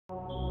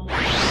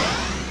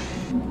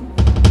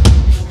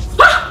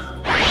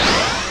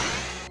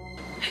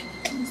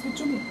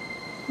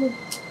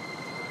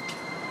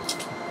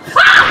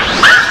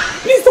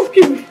Please don't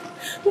kill me.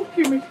 Don't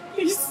kill me.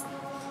 Please.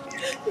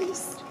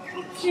 Please.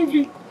 Don't kill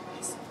me.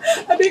 Please.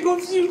 I beg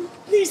of you.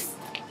 Please.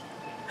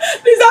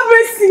 Please have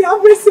mercy.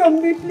 Have mercy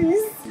on me,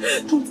 please.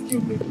 Don't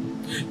kill me.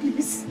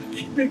 Please.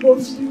 I beg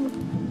of you.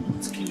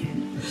 Don't kill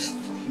me.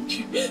 Thank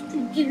you.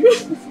 Thank you. I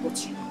forgot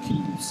you.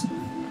 Please.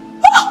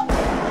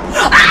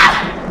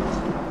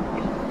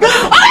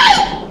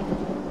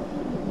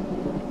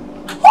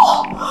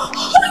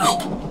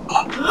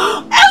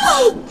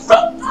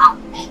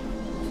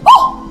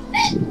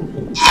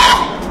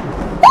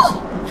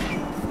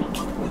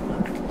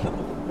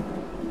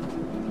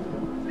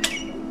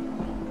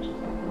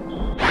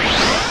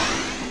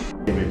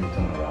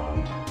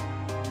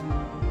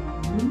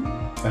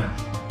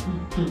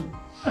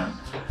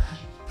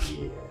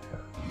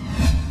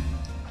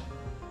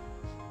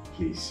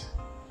 Please,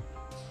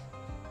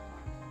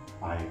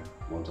 I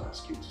want to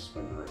ask you to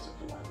spend the rest of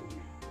the night with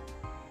me.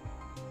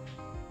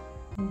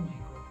 Oh my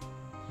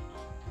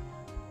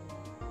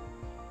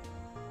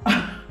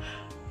God.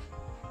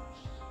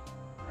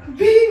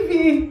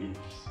 Baby!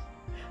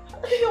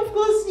 Yes. Of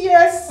course,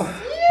 yes!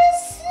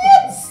 Yes,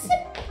 yes!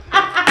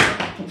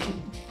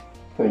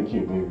 Thank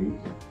you, baby.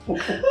 Oh my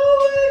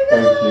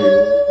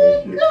God!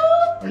 Thank you.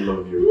 I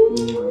love you. I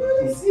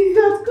didn't see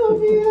that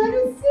coming. I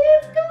didn't see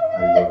it coming.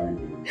 I love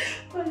you, baby.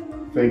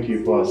 Thank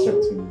you for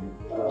accepting me.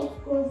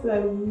 Of course I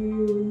will.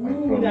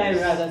 Who would I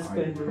rather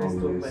spend the rest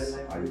of my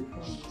life? I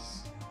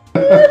promise.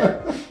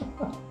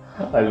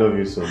 I love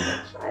you so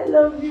much. I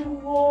love you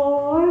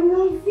more. I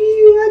love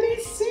you. I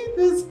didn't see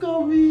this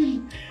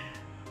coming.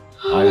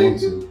 I want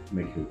to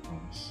make you a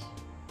promise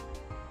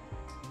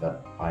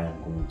that I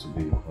am going to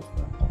be your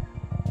husband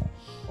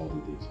all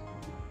the days of my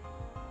life.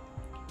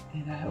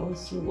 And I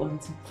also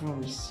want to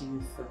promise you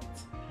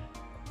that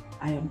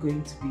I am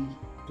going to be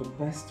the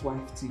best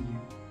wife to you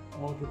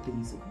all the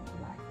days of my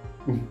life.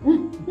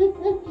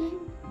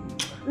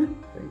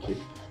 Thank you.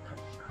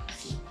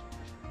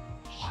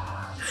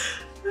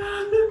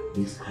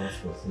 This calls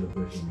for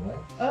celebration,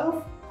 right?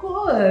 Of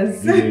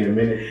course. Give me a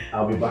minute,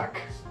 I'll be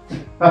back.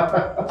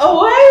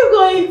 Oh, where are you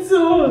going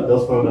to?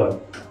 Just hold on.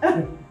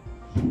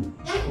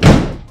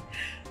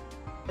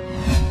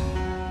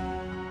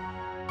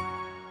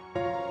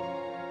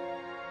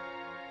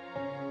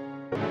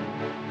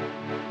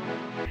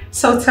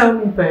 So tell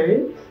me,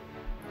 babe,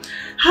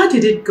 how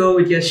did it go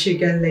with your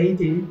sugar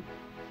lady?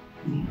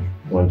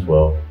 Went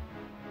well.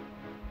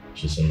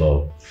 She's in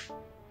love.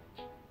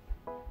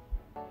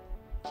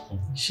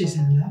 She's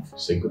in love?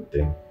 It's a good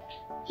thing.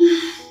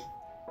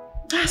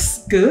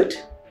 That's good.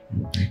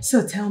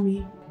 So tell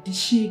me, did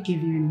she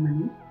give you any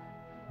money?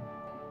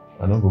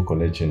 I don't go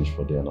collect change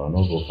for them. I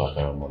don't go for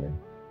kind of money.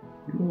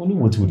 You know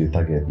what will they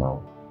target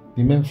now?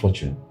 The main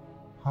fortune,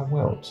 her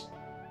wealth.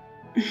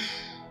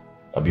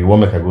 I be one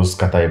make I go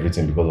scatter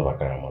everything because of her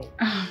kind of money.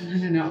 Oh,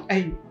 no.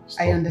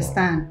 I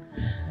understand.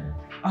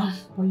 But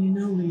you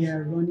know we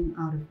are running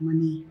out of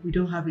money. We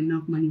don't have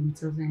enough money with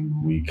us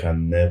anymore. We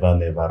can never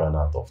run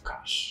out of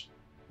cash.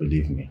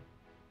 Believe me.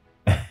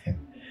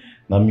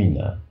 Now me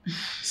now.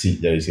 See,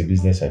 there is a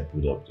business I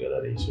put up the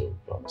other day, so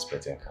I'm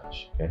expecting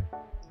cash, okay?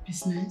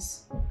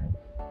 Business?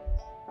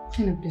 What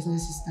kind of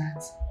business is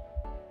that?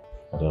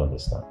 I don't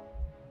understand.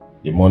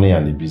 The money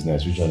and the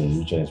business, which one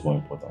is more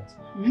important?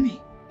 Money?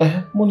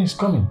 Money is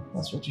coming.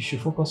 That's what you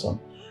should focus on.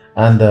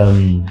 And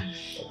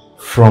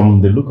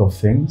from the look of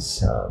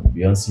things,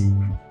 Beyonce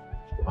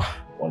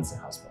wants a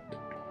husband.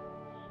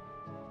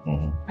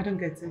 I don't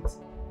get it.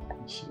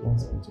 She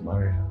wants me to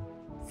marry her.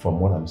 From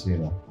what I'm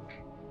seeing now.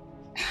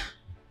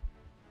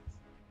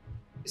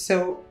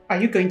 So, are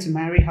you going to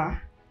marry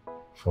her?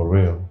 For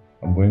real,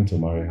 I'm going to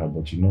marry her,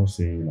 but you know,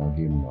 saying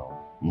again now.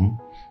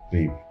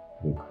 Babe,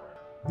 look,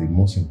 the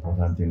most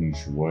important thing you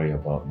should worry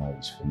about now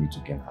is for me to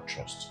gain her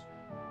trust.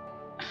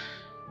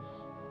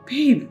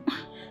 Babe,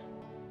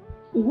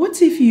 what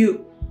if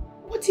you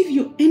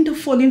end up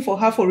falling for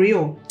her for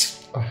real?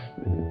 Oh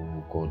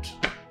God,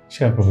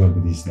 she had a problem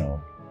with this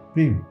now.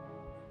 Babe,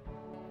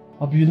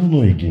 you don't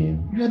know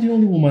again. You are the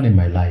only woman in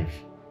my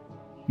life.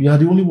 You are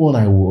the only one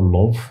I will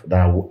love, that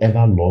I will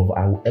ever love.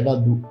 I will ever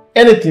do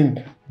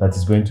anything that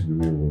is going to be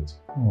real with.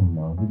 Come on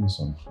now, give me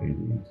some credit.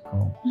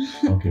 Come.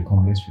 Okay,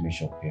 come, let's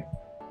finish up here.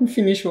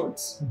 Finish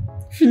what?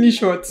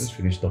 Finish what? Let's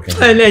finish talking.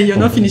 You're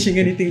not finishing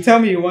anything. Tell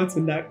me you want to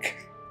knock.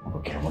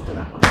 Okay, I want to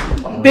knock.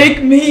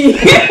 Bake me!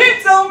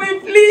 Tell me,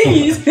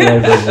 please!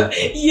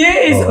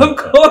 Yes, of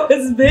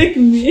course, bake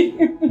me!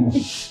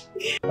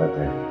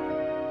 Okay.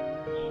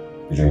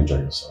 Did you enjoy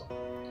yourself?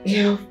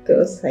 Yeah, of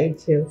course I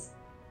do.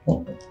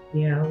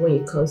 Yeah, when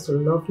it comes to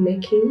love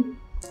making,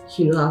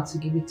 you know how to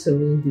give it to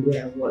me the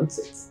way I want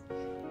it.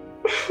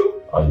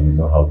 And you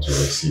know how to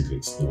receive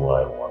it the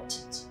way I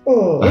want it.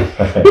 Oh.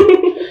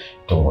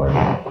 Don't worry.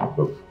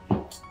 Look,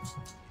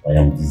 I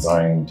am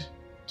designed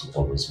to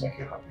always make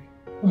you happy.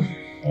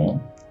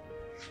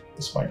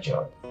 It's my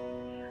job.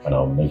 And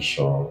I'll make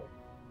sure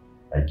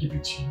I give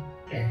it to you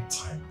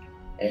anytime,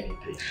 any day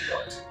you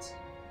want it.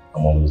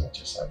 I'm always at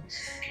your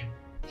service, okay?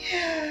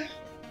 Yeah,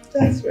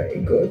 that's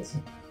very good.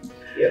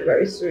 You're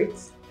very sweet.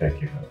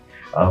 Thank you.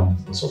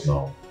 What's up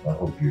now? I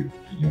hope you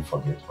didn't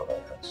forget what I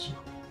had to do.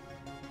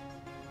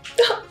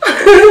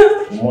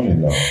 Good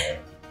morning now.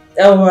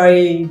 Don't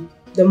worry,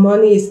 the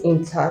money is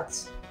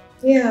intact.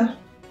 Yeah.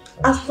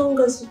 As long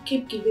as you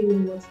keep giving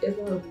me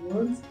whatever I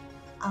want,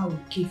 I'll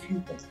give you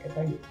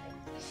whatever you like.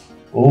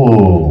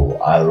 Oh,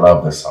 I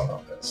love the sound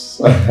of this.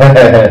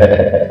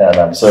 And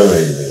I'm so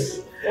ready,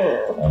 baby.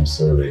 Oh. I'm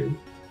so ready.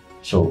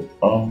 So,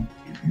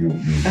 you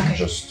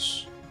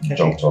just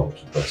jumped up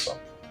to press up.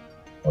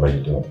 What are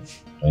you doing?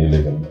 Are you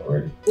leaving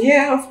already?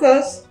 Yeah, of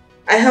course.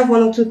 I have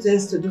 1 or 2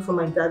 things to do for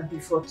my dad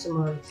before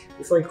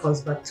he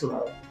comes back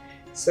tomorrow.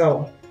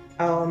 So,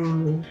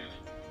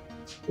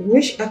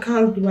 which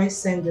account do I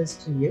send this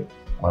to you?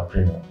 My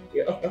premium.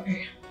 Yeah,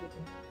 okay.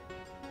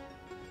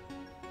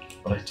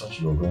 But I thought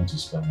you were going to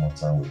spend more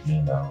time with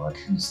me now, at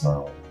least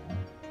now.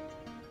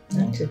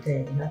 Not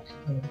today, not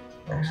today.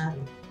 I have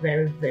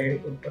very, very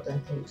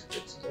important things to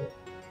do today.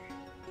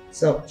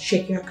 So,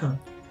 check your account.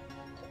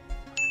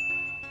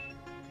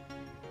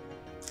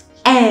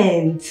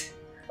 And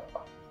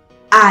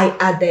I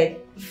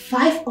added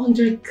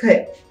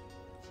 500k.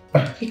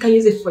 You can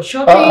use it for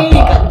shopping,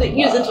 you can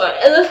use it for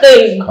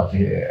anything. Come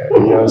here,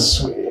 you're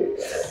sweet.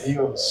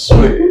 You're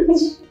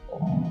sweet.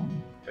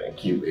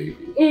 Thank you, baby.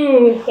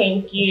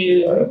 Thank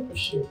you. I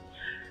appreciate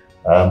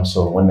it.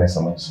 So when next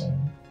am I seeing you?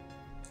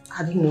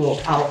 I don't know.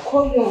 I'll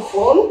call you on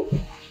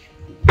phone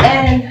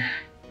and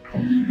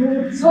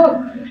we'll talk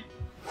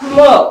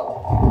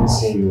more.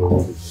 See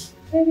you.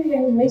 Baby, I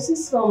miss you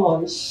so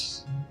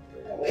much.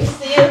 I miss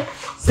you.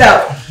 So.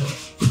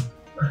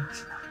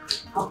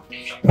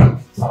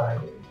 Bye.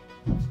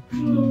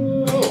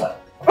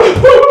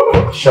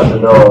 Shut the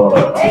door.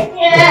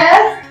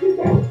 Yes.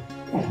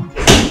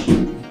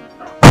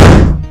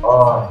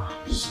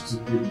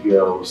 Stupid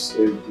girls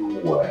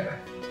everywhere.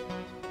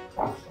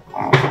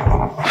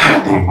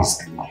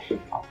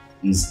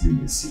 Easily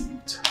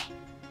deceived.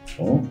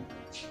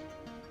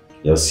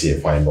 Just see a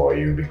fine boy,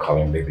 you'll be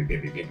calling baby,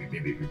 baby, baby,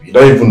 baby, baby. You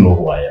don't even know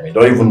who I am. You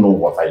don't even know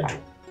what I do.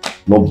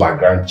 No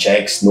background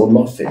checks, no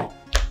nothing.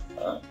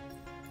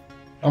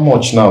 How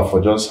much now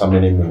for just how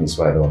many minutes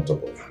right on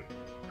top of you?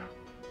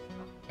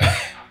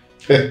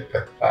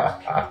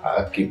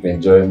 I keep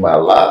enjoying my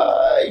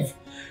life.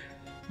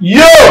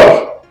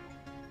 Yo!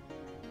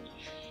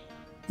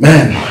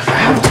 Man, I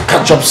have to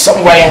catch up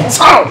somewhere in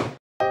town.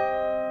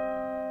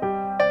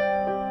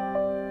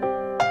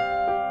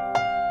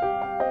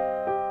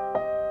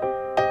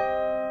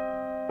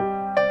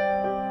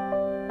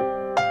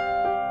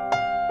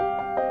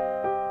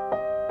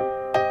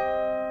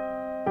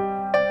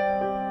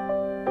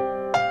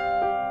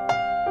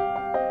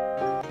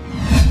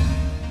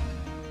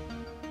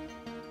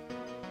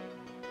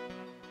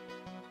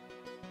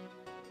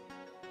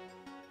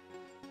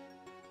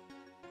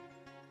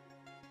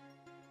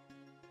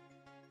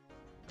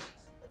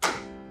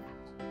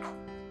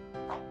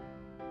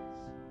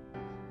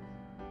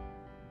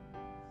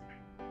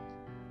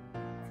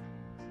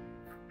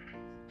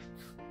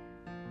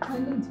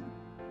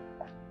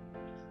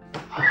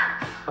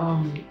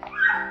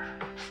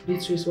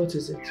 Beatrice, what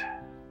is it?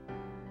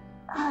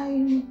 I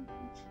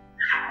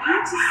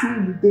want to see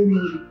you,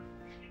 David.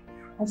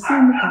 I see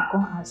Eluka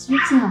come house.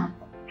 What's happened?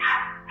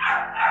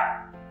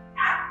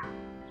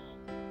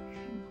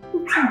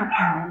 What's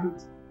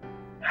happened,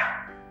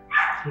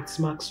 It's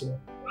Maxwell.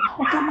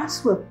 Okay,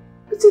 Maxwell.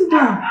 Put him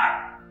down.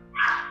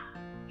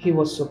 He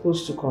was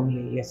supposed to come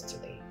here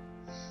yesterday,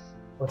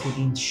 but he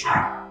didn't show.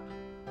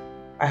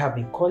 I have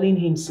been calling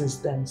him since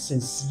then.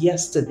 Since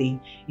yesterday,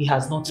 he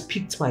has not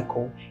picked my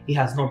call. He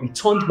has not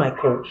returned my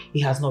call.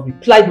 He has not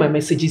replied my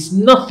messages.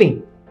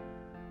 Nothing.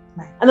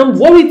 And I'm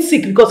worried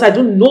sick because I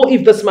don't know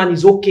if this man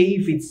is okay,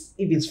 if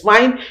it's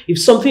fine, if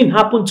something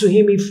happened to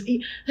him,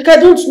 like I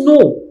don't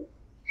know.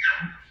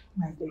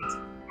 My baby,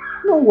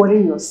 don't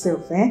worry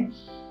yourself, eh?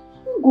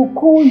 He go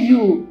call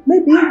you.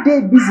 Maybe if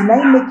they're busy,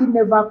 now he make it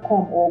never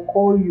come or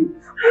call you.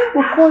 He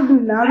go call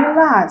you now,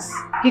 relax.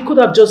 He could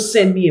have just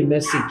sent me a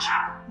message.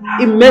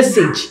 A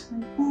message.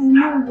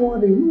 Don't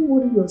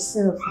worry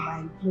yourself,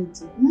 my lady.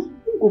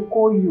 He go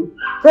call you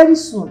very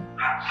soon.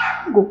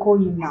 He go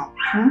call you now.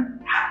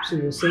 So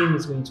you're saying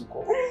he's going to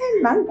call?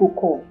 Now he go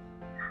call.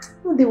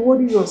 No, they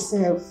worry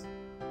yourself.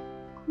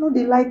 No,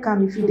 they like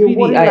him if you really,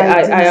 worry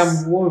like this. I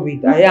am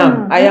worried. I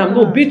am.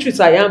 No,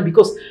 Beatrice, I am,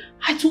 because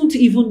I don't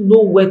even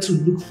know where to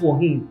look for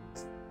him.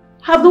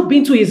 I have not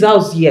been to his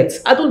house yet.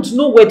 I don't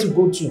know where to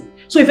go to.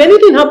 So if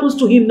anything happens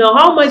to him now,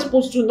 how am I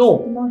supposed to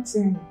know?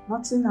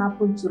 Nothing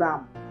happened to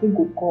him. He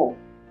go call.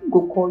 He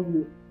go call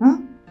you.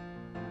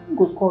 He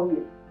go call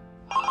you.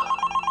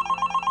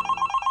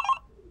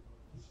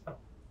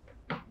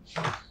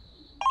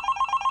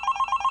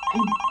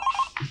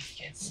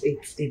 Yes,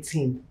 it's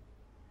him.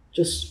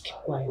 Just keep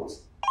quiet.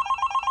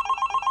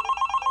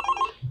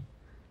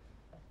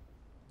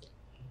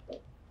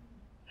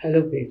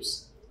 Hello,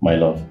 babes. My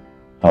love,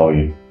 how are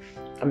you?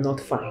 I'm not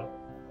fine.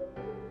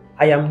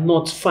 I am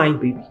not fine,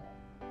 baby.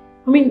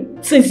 I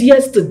mean, since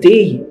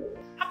yesterday.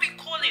 I've been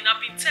calling, I've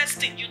been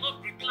texting, you're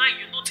not replying,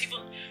 you're not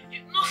even,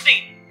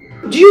 nothing.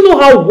 Do you know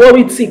how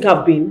worried sick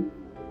I've been?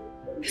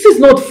 This is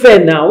not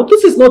fair now.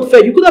 This is not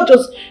fair. You could have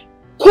just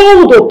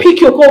called or pick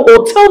your call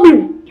or tell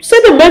me,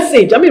 send a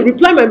message. I mean,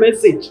 reply my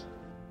message.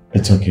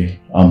 It's okay.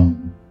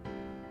 I'm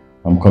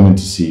coming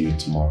to see you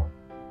tomorrow.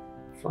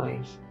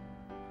 Fine.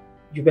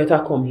 You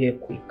better come here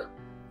quick.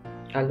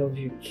 I love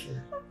you too.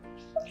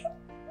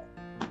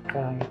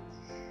 Bye.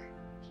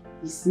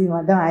 You see,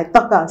 madam, I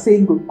thought I'm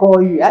saying go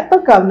call you. I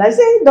thought I'm not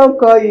saying don't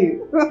call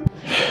you.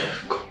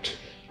 God.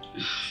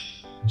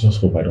 I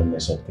just hope I don't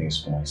mess up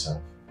things for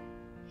myself.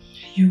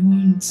 You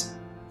won't.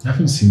 I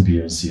haven't seen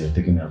Beyonce or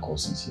taken her call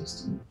since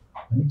yesterday.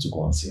 I need to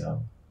go and see her.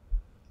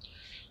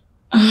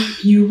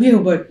 You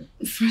will, but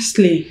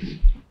firstly,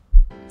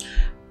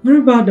 what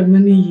about the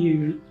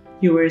money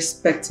you were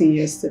expecting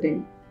yesterday?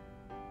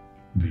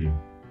 Babe,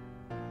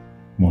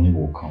 money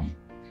will come.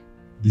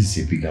 This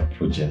is a bigger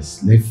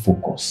project. Let's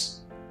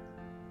focus.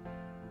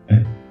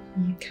 Eh?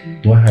 Okay.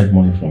 Do I hide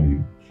money from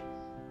you?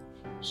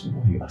 So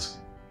what are you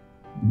asking?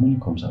 The money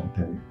comes, I'll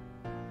tell you.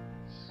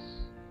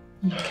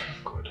 Okay.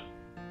 Good.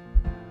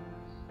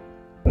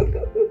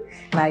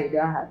 Now you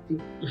don't happy.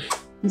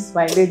 It's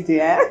my lady,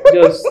 eh?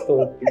 Just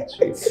stop it,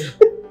 Tracy.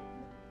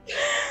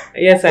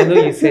 Yes, I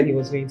know you said he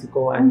was going to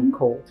call and he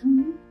called.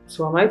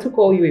 So am I to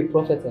call you a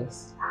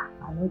prophetess?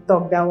 I don't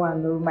talk that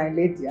one, no, my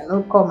lady. I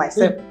don't call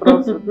myself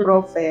prophet. I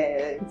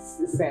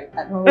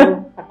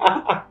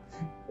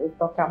don't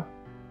talk am.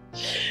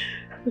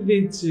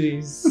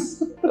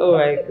 Beatrice. Oh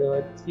my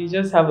God. You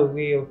just have a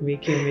way of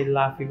making me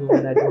laugh even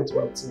when I don't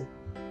want to.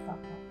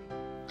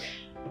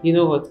 You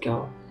know what,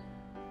 girl?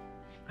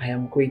 I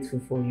am grateful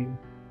for you.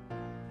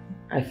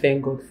 I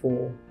thank God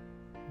for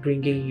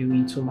bringing you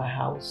into my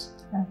house.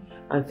 Yeah.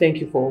 And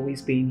thank you for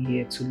always being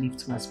here to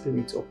lift my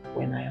spirit up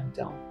when I am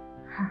down.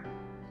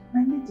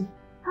 My lady,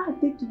 how are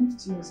they to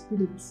lift your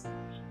spirits?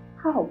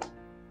 How?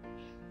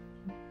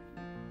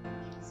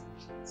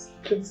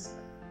 Please.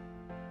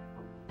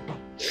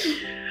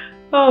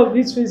 Oh,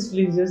 Beatrice,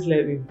 please just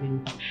let me be.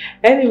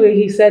 Anyway,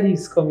 he said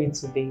he's coming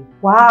today.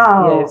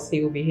 Wow. Yes,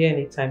 he will be here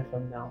anytime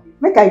from now.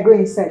 Make I go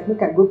inside,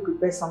 make I go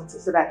prepare something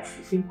so that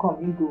if he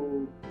come, he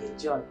go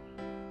enjoy.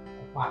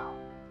 Wow.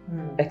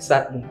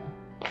 Exactly.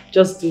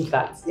 Just do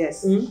that.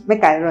 Yes.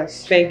 Make I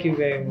rush. Thank you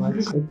very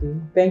much. Okay.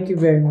 Thank you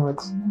very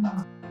much.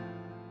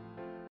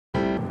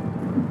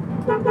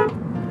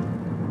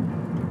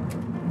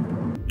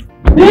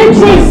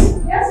 Beatrice!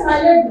 Yes,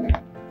 my lady.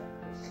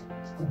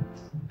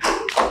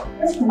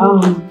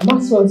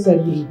 Maxwell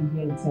said he will be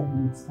here in 10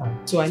 minutes time.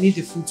 So I need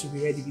the food to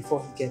be ready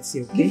before he gets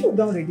here, okay? The food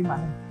done ready,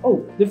 madam.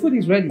 Oh, the food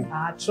is ready.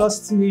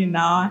 Trust me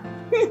now.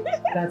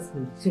 That's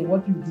good. So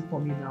what you do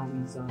for me now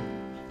is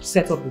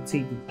set up the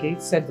table, okay?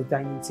 Set the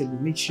dining table.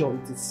 Make sure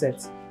it is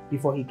set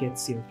before he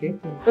gets here, okay?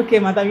 Okay,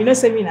 madam. You know,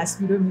 send me in a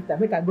speedometer.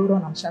 Make I go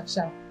run am sharp.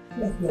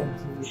 Let's go and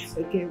do it.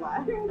 Okay, ma.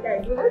 Oh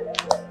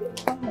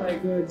my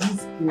God,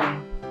 this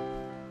girl.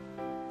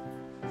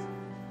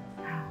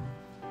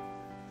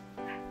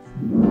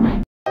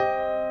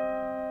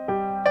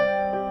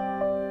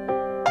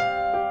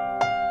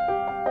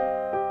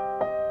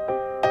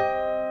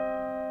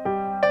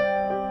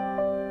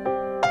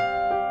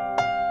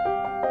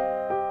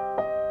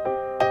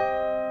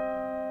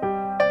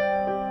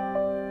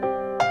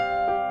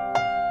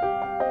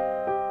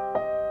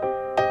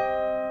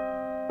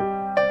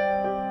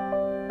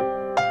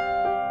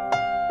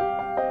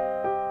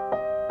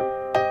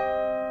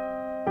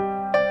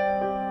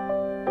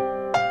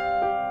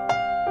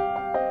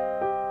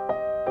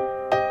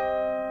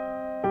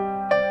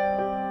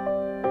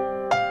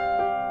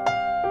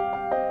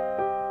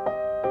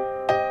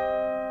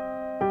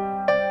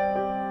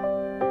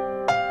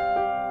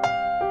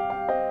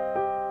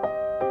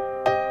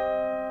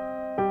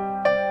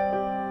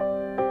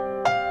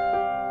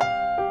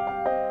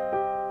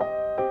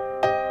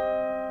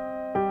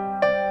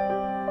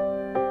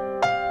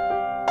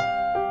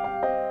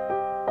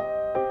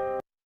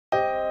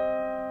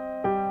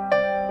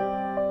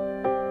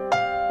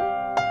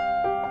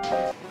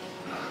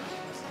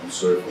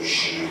 Sorry for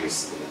coming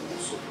yesterday and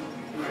also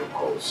for your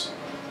calls.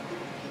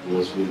 It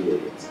was really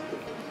unexpected.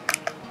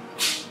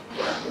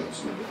 But I'm going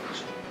to make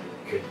it.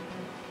 Okay?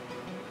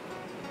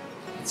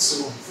 It's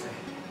so unfair.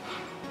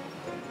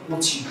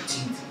 What you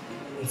did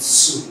is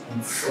so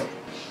unfair.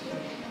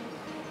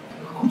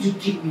 How could you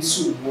keep me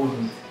so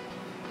worried?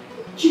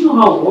 Do you know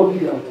how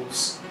worried I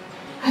was?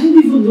 I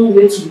didn't even know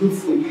where to look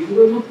for you. You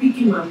were not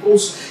picking my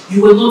calls.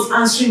 You were not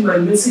answering my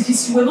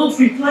messages. You were not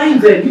replying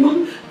them.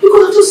 You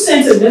could have just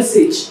sent a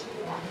message.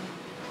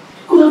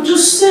 You could have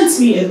just sent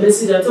me a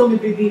message and told me,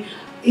 baby,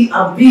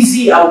 I'm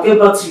busy, I'll get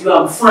back to you,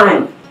 I'm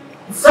fine.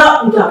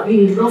 That would have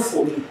been enough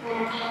for me.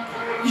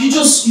 You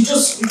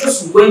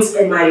just went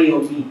MIA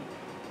on me.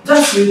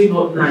 That's really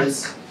not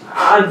nice.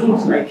 I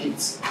don't like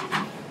it.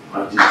 I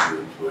did do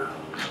it well.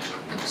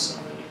 I'm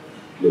sorry.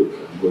 Look,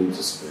 I'm going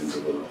to spend a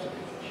lot of time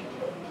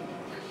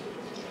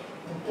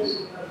with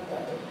you.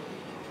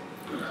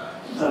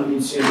 That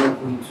means you're not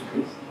going to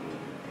be.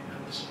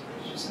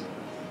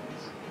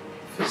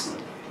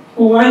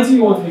 Well, why do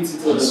you want me to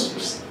do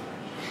this?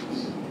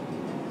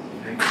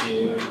 Thank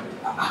you.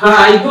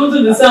 I don't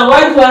understand.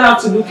 Why do I have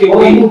to look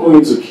away? I'm not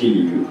going to kill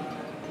you.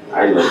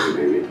 I love you,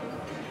 baby.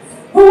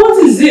 But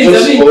what is it?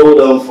 Just hold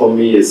on for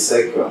me a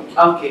second.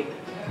 Okay,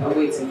 I'm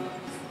waiting.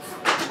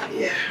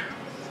 Yeah.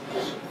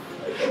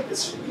 I got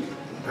this for you.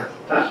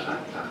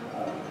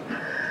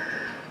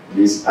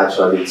 This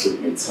actually took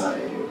me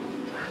time.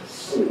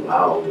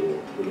 Wow,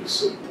 you look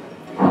so good.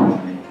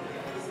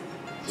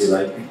 Do you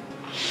like me?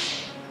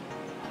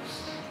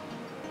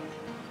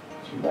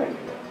 Do you like me?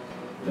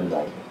 You don't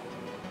like me?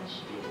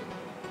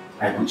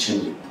 I could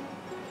change it.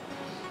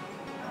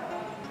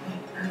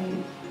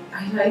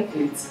 I like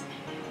it.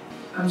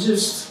 I'm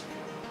just...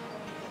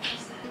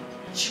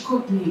 She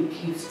got me a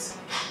gift.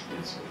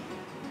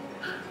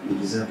 You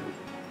deserve it.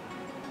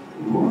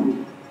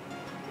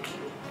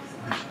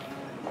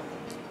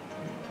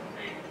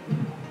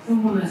 No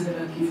one has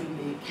ever given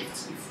me a gift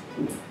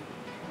before.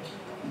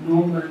 No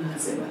man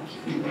has ever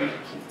given me a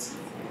gift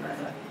before.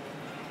 Rather,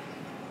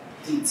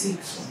 they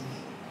take from me.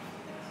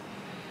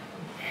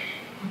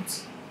 But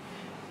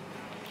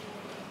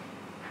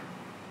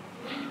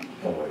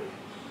don't worry,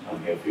 I'm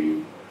here for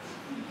you.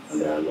 And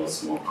there are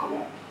lots more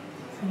coming.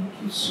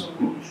 thank you so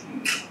much.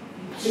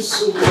 Thank you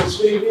so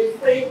much, baby.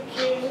 Thank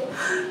you.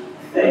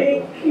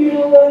 Thank you.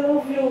 I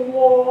love you.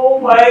 Oh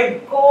my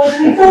God,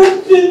 I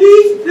can't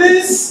believe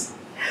this.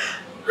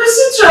 I'm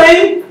still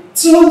trying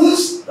to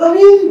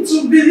understand,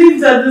 to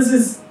believe that this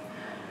is...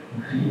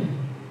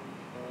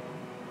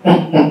 I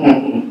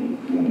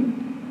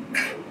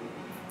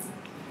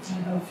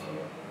love you.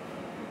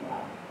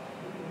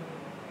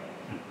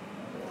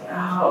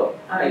 How?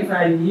 If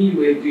I knew you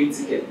were going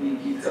to get me a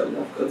gift, I would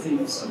have gotten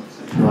you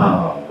something.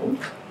 Wow.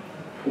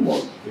 Come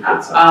on.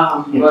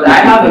 But I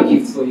have a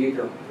gift for you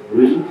though.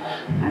 Really?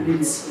 I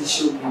made a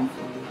special one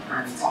for you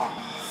and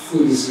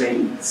food is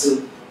ready.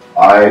 So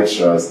I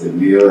trust the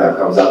meal that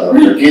comes out of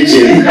the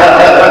kitchen.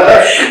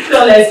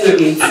 so let's do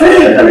it.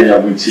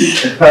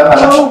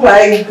 Oh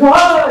my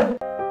God!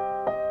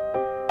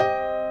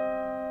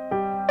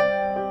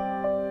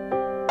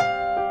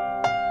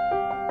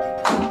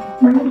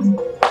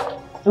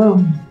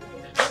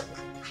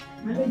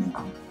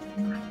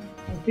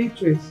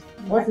 Beatrice,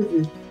 what is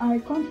it? I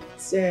can't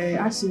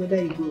ask you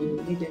whether you go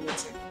need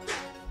anything.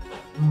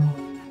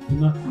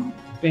 Nothing.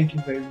 Thank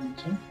you very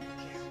much. Huh?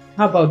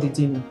 How about the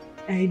dinner?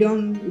 I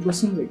don't, it was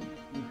soon ready.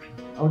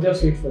 I'll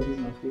just wait for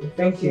dinner, okay?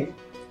 Thank you.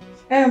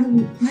 My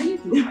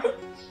lady,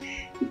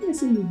 if I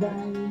say you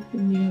buy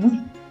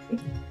new.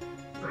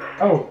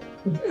 Oh.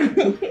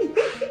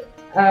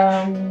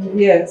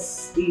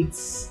 Yes,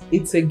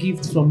 it's a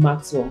gift from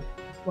Maxwell.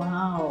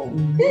 Wow.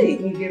 Hey,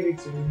 he gave it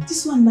to me.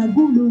 This one na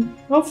good.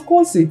 Of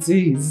course it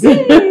is.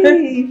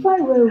 Hey,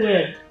 fine well.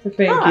 Thank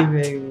you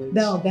very much.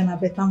 That organ a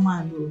better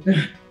man.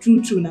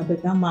 True, na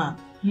better man.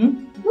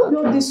 Not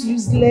all this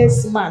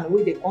useless man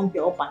where they come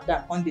there up and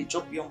down, when they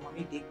chop your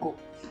money, they go.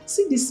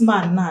 See this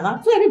man now,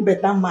 a very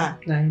better man.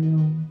 I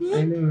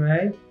know,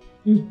 right?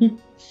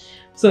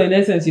 So in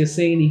essence, you're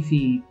saying if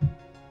he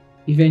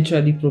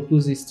eventually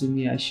proposes to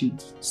me, I should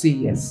say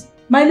yes.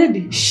 My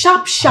lady,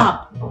 sharp.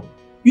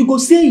 You go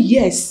say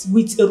yes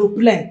with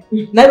aeroplane.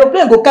 Now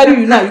aeroplane go carry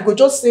you now, you go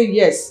just say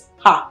yes.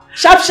 Ha!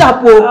 Sharp.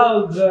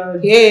 Oh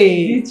God.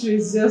 Hey.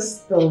 Beatrice,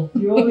 just stop.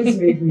 You always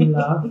make me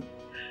laugh.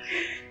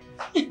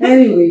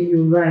 Anyway,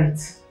 you're right.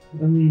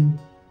 I mean,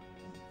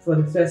 for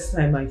the first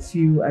time, I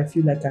feel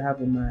like I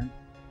have a man.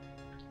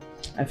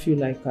 I feel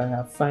like I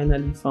have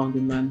finally found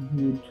a man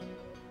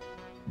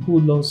who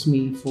loves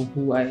me for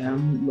who I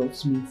am,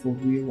 loves me for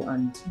real,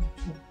 and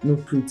no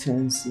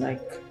pretense.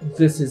 Like,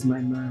 this is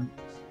my man.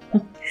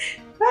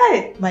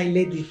 Hi, my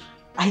lady.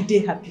 I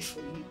dey happy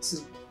for you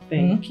too.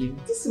 Thank you.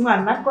 This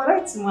man, na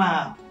correct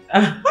man.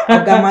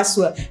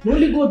 Ogamaswa.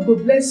 Only God go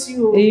bless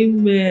you.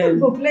 Amen.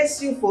 God go bless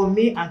you for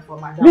me and for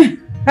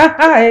madam.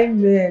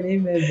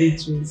 Amen,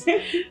 Beatrice.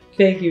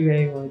 Thank you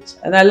very much.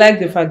 And I like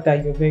the fact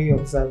that you're very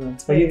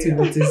observant for you to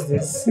notice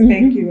this.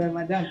 Thank you, my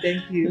madam.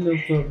 Thank you. No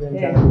problem.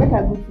 Yeah, make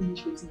I go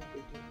finish with you.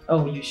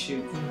 Oh, you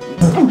should.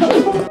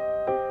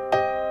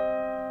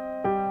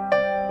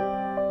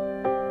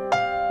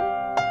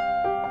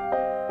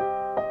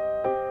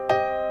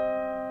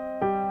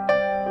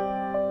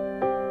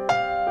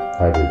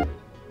 Hi, baby.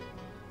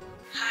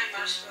 Hi,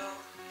 Maxwell.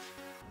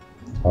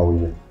 How are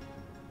you?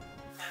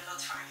 I'm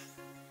not fine.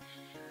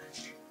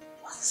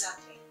 What is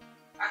happening?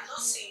 I'm not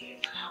seeing you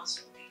in my house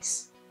for weeks.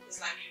 It's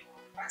like you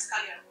were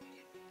practically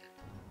avoiding me.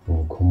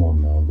 Oh, come on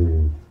now,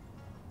 babe.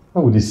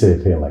 How would you say a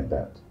thing like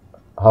that?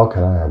 How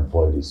can I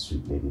avoid a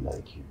sweet lady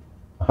like you?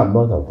 I'm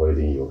not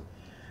avoiding you.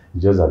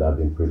 It's just that I've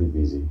been pretty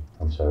busy.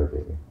 I'm sorry,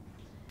 baby.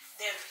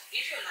 Then,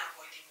 if you're not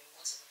avoiding me,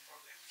 what's the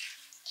problem?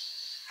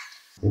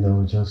 You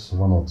know, just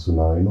one or two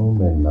now. You know,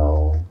 men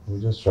now. We're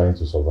just trying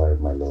to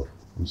survive, my love.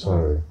 I'm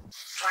sorry.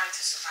 Trying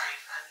to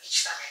survive, and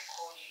each time I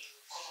call you,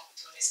 you come up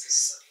with one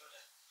excuse or the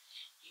other.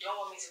 You don't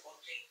want me to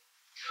complain.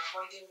 You're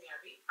avoiding me,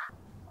 Abby?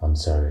 I'm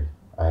sorry.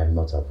 I am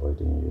not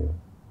avoiding you.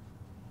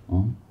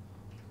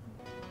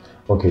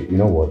 Okay, you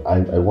know what?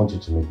 I want you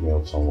to meet me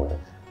up somewhere.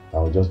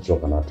 I'll just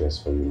drop an address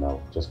for you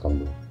now. Just come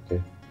there,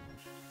 okay?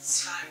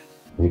 It's fine.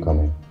 Are you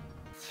coming?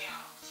 Yeah.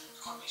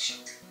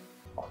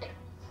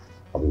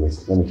 I'll be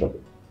waiting. Let me drop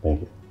it.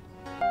 Thank you.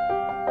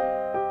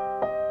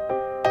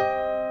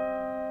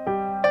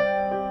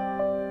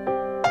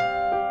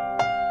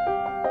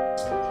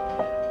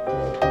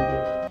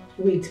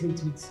 Wait.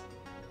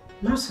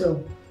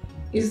 Marcel,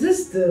 is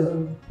this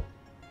the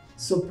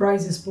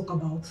surprise you spoke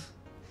about?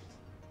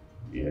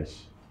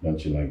 Yes.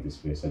 Don't you like this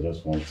place? I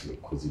just want a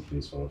cozy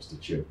place for us to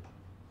chill.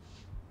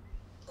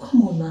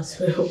 Come on,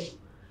 Marcel.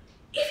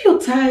 If you're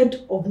tired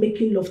of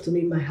making love to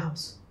me in my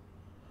house,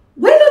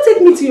 why not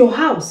take me to your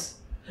house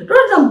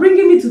rather than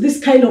bringing me to this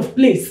kind of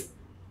place?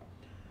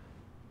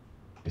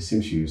 It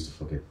seems you used to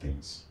forget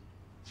things.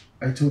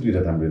 I told you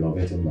that I'm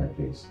renovating my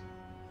place.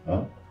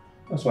 Huh?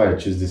 That's why I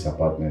choose this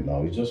apartment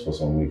now. It's just for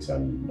some weeks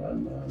and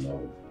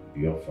I'll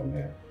be off from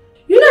here.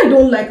 You know I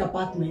don't like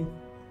apartments.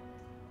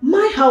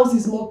 My house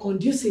is more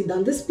conducive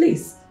than this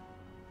place.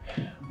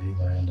 Babe,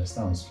 I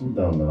understand. Slow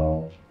down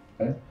now.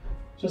 Eh?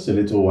 Just a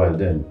little while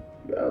then.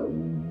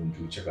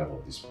 We'll check out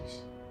of this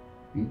place.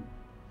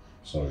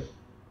 Sorry.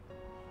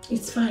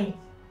 It's fine.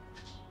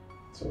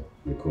 So,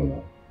 you're cool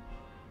now?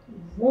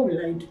 What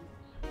will I do?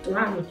 Do I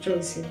have a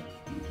choice here?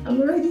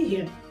 I'm already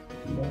here.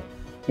 No.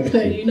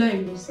 You know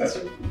I'm used to.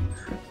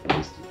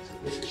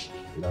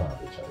 You don't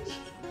have a choice.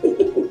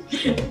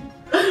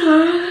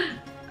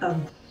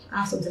 I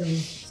have something I want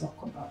to talk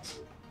about.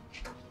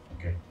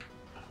 Okay.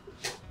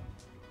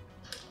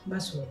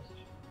 Maswell,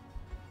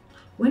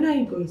 when are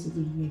you going to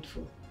do the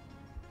needful?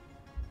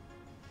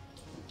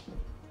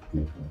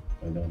 Needful?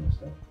 I don't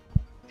understand.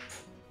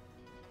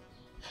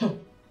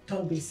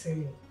 Don't be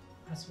silly,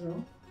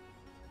 Maswell.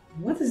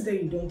 What is there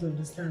you don't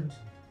understand?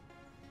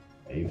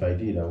 If I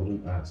did, I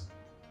wouldn't ask.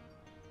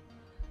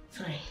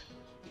 Fine.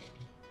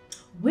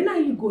 When are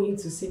you going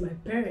to see my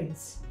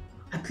parents?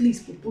 At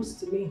least propose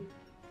to me.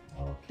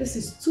 Okay. This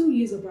is 2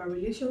 years of our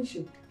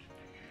relationship.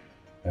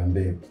 And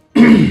babe,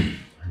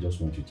 I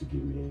just want you to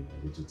give me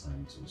a little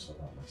time to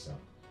sort out myself.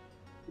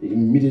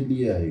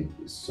 Immediately I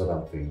sort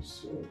out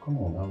things. So come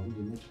on, I'll do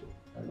the needful.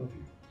 I love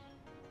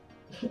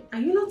you. Are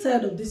you not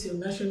tired of this your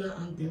national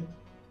anthem?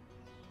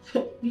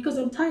 Because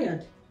I'm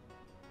tired.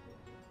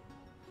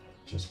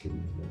 Just give me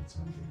a little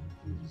time,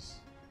 baby, please.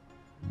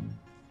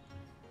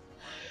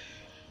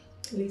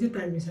 Little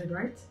time you said,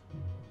 right?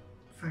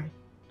 Fine.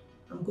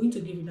 I'm going to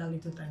give you that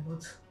little time,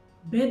 but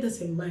bear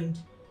this in mind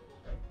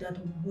that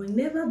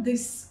whenever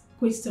this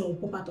question will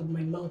pop out of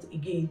my mouth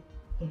again,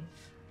 you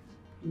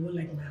won't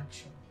like my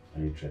action.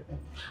 Are you threatening?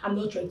 I'm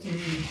not threatening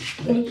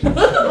you.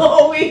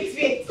 Oh, wait.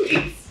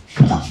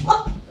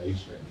 Are you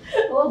threatening?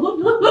 Oh,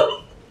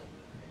 no.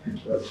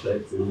 That's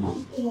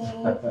threatening.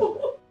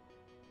 Oh.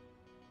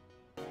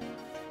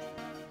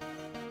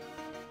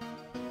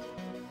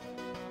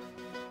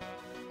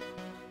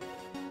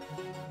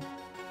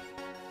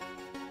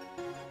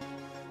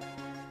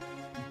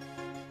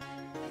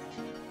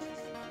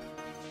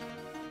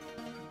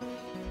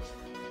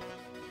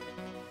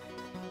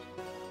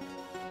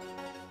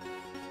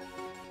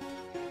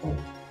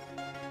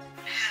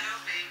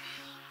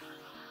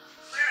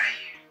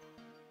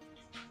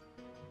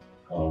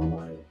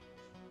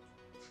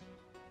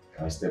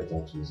 I stepped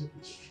out to visit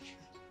you.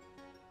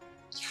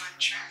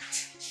 Contract?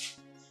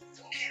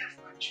 What kind of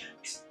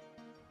contract?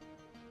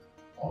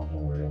 Oh,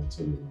 don't worry, I'll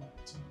tell you when I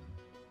tell you.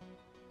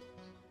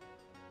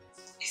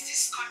 Is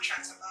this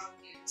contract about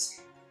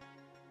beauty?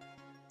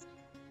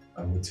 I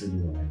will tell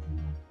you when I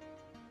know.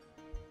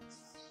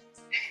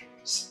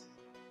 Anyways,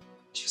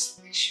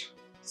 just make sure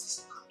this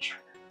is a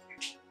contract.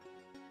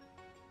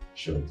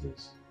 Sure it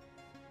is.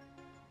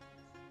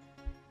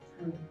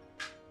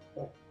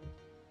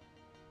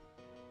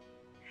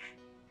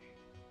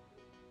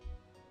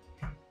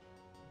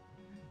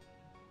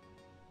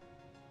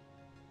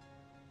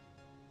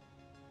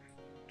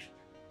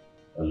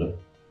 Hello?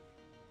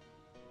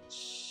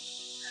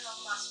 Hello,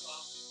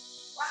 Maswell.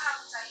 What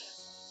happened here?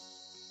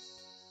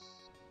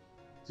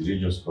 Did you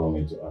just call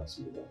me to ask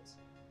me that?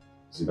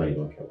 Is it that you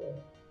don't care about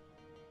me?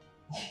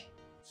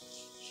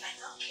 If I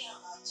don't care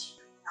about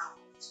you, I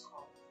won't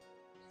call.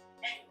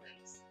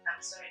 Anyways,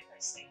 I'm sorry if I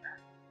say that.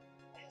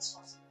 I just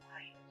want to know how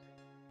you're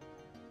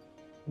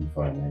doing. I'm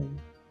fine, and you?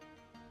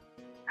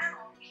 I'm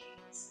okay.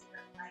 See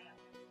that I am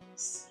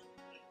seeing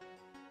you.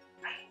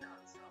 Are you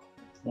not? No.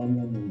 I'm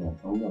not.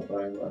 I went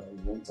out. I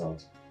went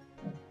out.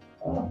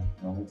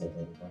 I'll be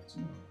back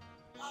tomorrow.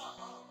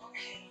 Oh,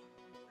 okay.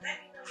 Let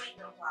me know when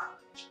you're back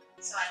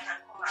so I can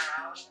come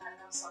around and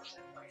have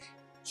something for you.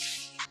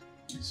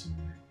 It's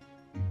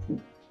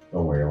alright.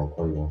 Don't worry, I'll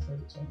call you once I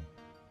return.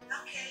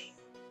 Okay.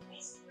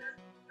 Miss you.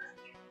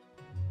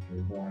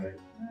 Okay, bye.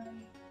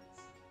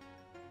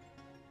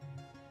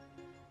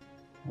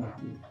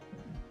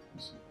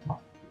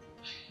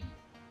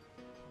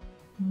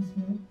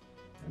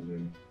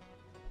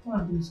 What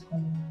are these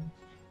calling?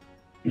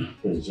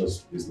 It's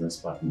just business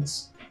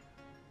partners.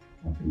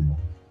 Nothing more.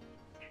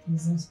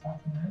 Business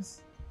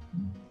partners?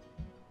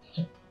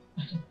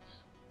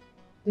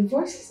 The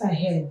voices I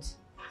heard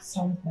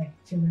sound like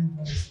female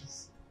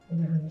voices.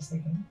 Am I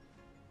mistaken?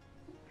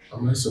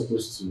 Am I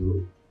supposed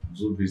to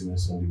do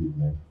business only with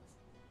men?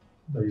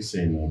 What are you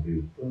saying now,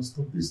 babe? Don't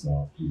stop this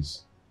now,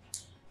 please.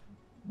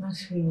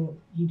 Actually,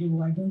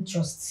 I don't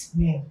trust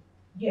men.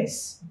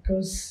 Yes,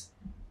 because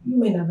you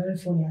men are very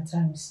funny at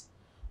times.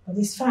 But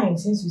it's fine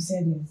since you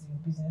said it's your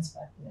business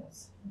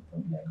partners. No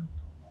problem.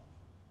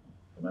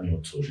 And I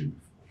not told you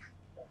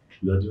before.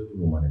 You are the only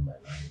woman in my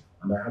life.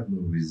 And I have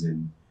no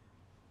reason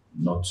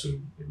not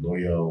to be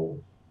loyal,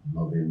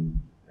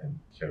 loving, and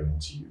caring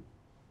to you.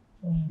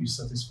 You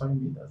satisfy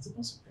me, that's the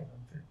most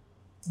important thing.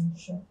 I'm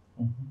sure.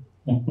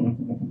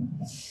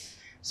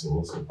 So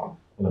also,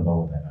 what about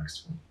what I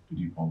asked for? Did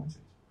you promise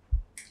it?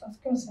 Of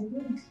course I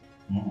did.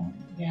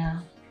 Yeah.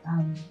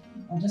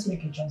 I'll just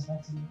make a transfer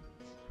to you.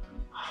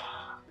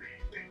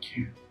 Thank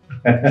you.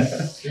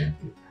 Thank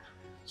you.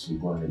 So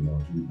go ahead now,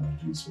 do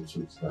it so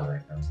that I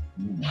can.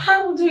 I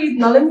will do it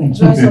now. Let me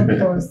dress up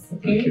first,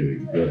 okay? Okay,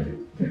 go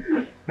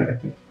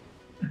ahead.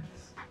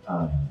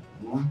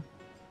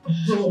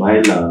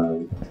 My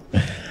love.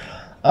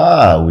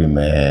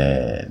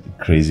 Women.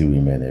 Crazy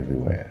women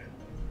everywhere.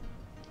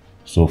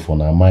 So for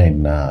my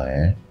mind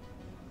now,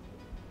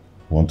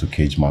 want to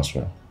cage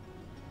Maxwell.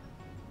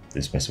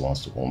 This person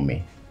wants to own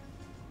me.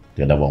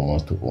 The other one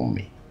wants to own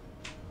me.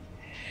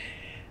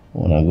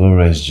 When I go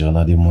rest, John,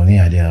 the money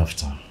I did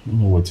after. I'm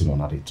not waiting on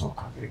how they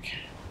talk, I beg.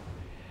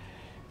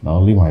 Now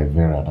only my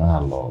Vera that I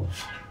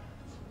love.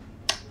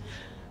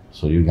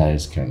 So you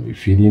guys can be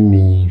feeding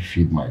me,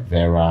 feed my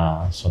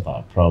Vera, sort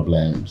out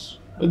problems.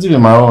 But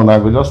even my own, I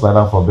go just lie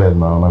down for bed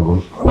now and I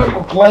go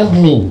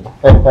climb me.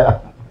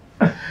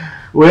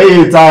 When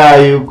you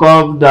tired, you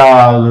come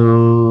down.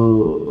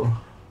 Oh,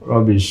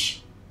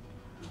 rubbish.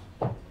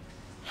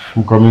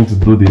 I'm coming to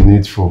do the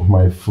needful,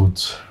 my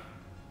foot.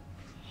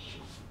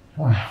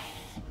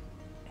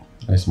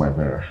 That's my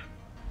Vera.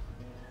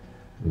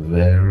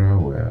 Vera,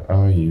 where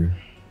are you?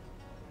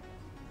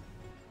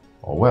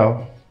 Oh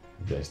well,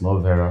 if there's no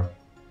Vera,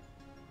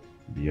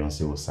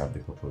 Beyonce will serve the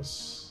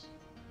purpose.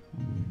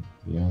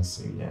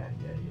 Beyonce, yeah,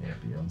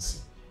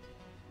 Beyonce.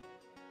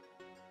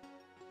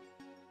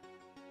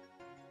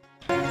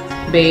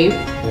 Babe,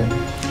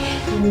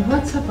 Yeah.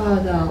 what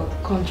about the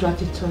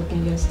contract you told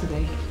me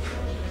yesterday?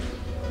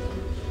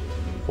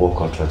 What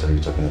contract are you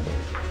talking about?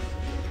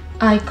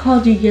 I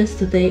called you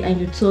yesterday and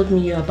you told me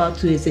you're about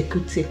to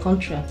execute a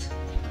contract.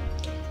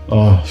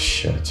 Oh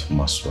shit,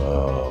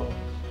 Maxwell.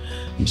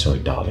 I'm sorry,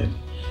 darling.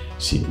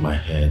 See, my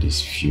head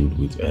is filled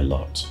with a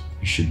lot.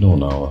 You should know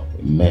now,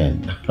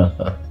 men.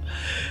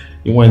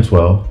 It went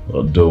well,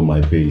 although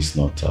my pay is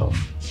not,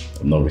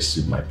 I've not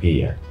received my pay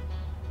yet.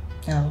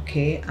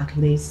 Okay, at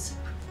least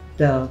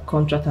the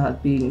contract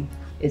had been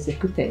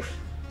executed.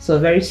 So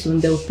very soon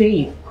they'll pay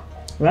you,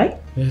 right?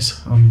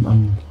 Yes,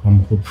 I'm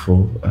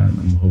hopeful,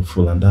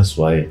 and that's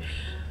why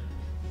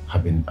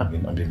I've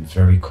been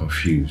very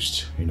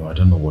confused. You know, I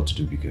don't know what to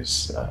do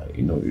because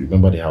you know,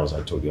 remember the house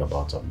I told you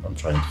about? I'm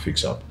trying to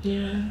fix up.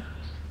 Yeah.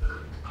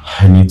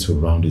 I need to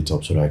round it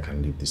up so that I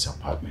can leave this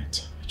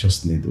apartment. I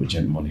just need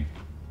urgent money.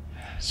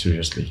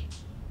 Seriously.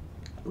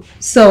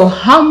 So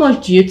how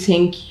much do you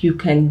think you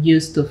can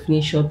use to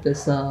finish up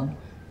this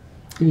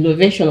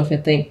renovation of a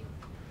thing?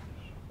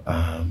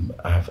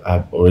 I've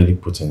already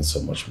put in so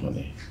much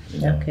money.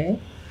 You know. Okay.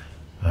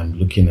 I'm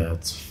looking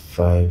at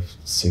 5,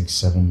 6,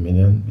 7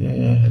 million.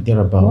 Yeah,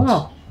 thereabouts.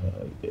 Wow.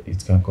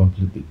 It can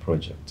complete the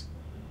project.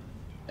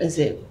 Is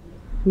it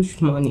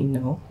huge money?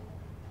 No.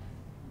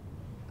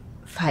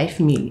 5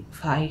 million,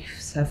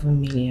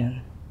 7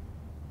 million.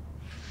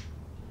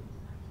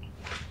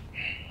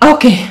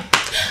 Okay,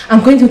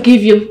 I'm going to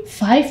give you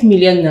 5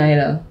 million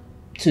naira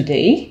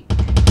today.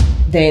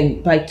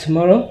 Then by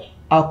tomorrow,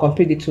 I'll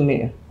complete the 2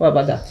 million. What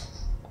about that?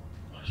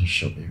 Are you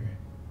sure, baby?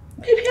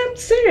 Baby, I'm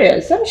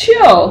serious. I'm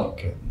sure. Oh,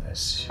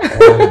 goodness.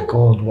 Oh my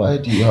God, why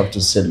do you have to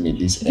send me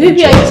this?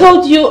 Baby, I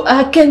told you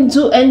I can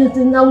do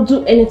anything. I'll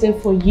do anything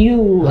for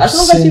you. As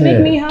long as you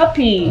make me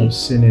happy. I've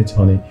seen it,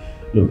 honey.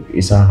 Look,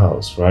 it's our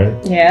house, right?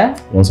 Yeah.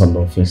 Once I'm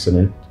done fixing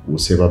it, we'll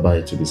say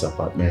bye-bye to this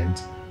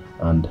apartment.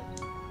 And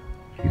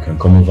you can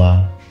come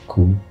over,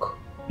 cook,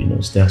 you know,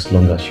 stay as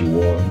long as you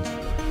want.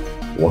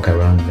 Walk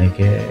around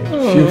naked.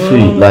 Feel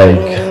free, like.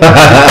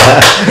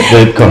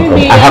 Wait, come.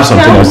 I have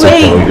something else to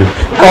tell you.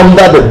 Come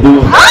down the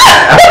door.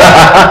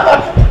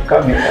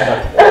 Come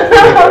here.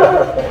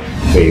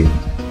 Babe.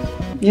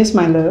 Yes,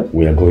 my love.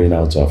 We are going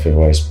out to our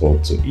favorite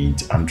spot to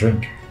eat and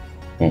drink.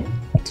 To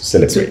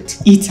celebrate.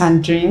 To eat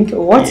and drink?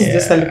 What is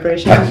the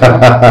celebration?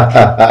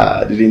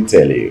 I didn't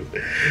tell you.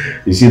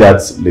 You see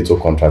that little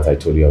contract I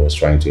told you I was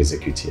trying to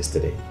execute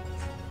yesterday?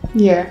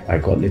 Yeah. I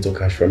got little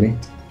cash from it.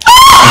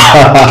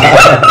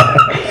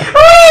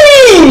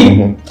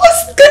 Hey!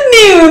 That's good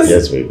news!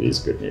 Yes, baby, it's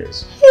good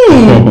news.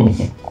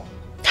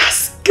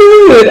 That's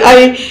good.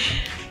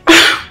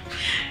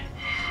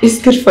 It's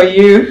good for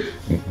you.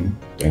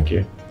 Thank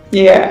you.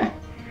 Yeah.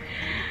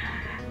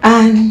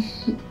 And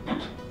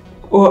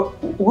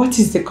what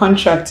is the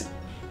contract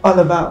all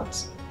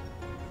about?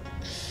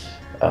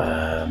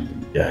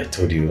 Yeah, I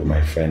told you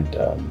my friend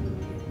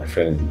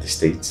in the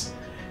States,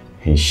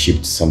 he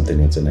shipped something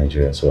into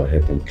Nigeria, so I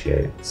helped him clear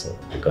it. So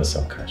I got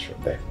some cash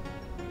from there.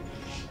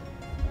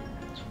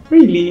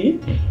 Really?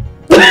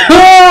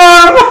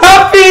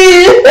 I'm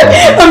happy.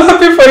 I'm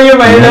happy for you,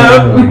 my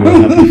love.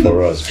 You're happy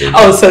for us, baby.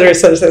 Oh,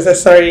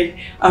 sorry.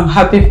 I'm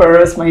happy for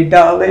us, my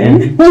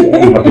darling.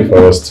 I'm happy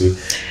for us too.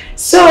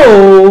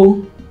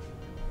 So,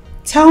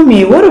 tell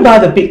me, what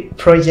about the big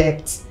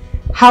project?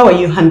 How are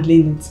you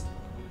handling it?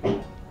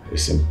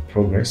 It's in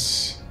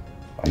progress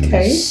and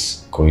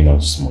it's going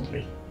on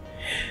smoothly.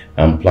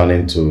 I'm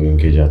planning to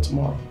engage her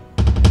tomorrow.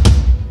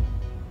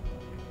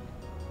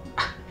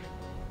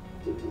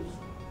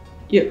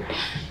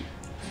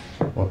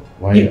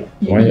 Why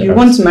you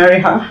want to marry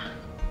her?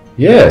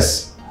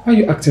 Yes. Why are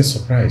you acting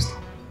surprised?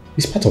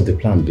 It's part of the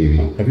plan, baby.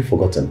 Have you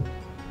forgotten?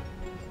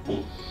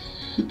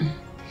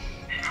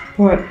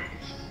 But,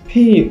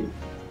 babe,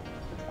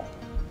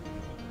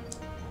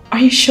 are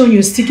you sure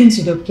you're sticking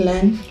to the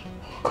plan?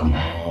 Come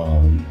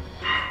on.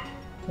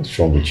 What's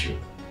wrong with you?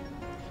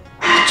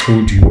 I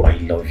told you I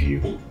love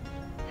you.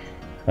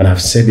 And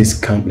I've said this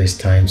countless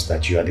times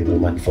that you are the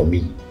woman for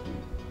me.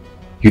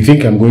 You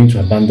think I'm going to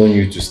abandon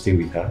you to stay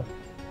with her?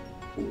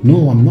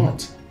 No, I'm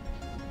not.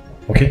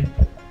 Okay?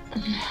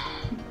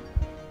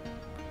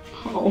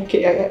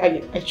 Okay,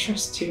 I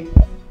trust you.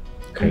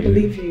 I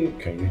believe you.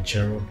 Can you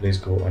cheer up? Let's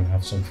go and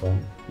have some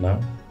fun now.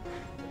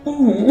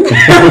 Mm. Okay,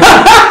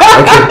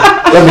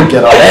 let me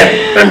get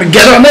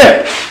on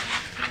there.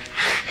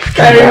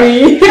 Carry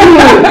me.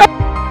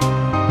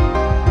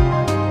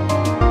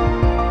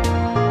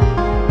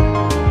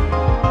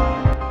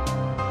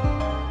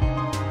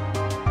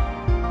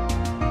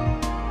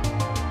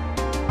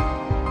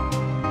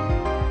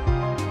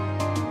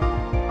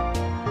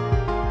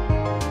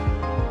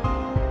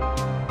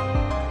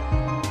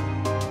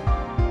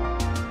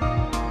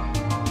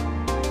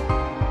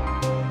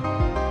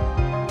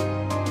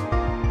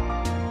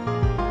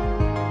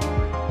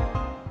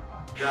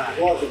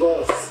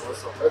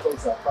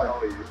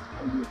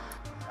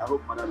 I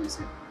hope madam is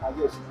here.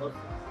 Yes, she's not.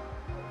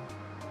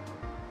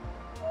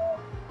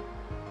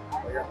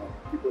 Oh yeah,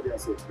 people there are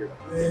so together.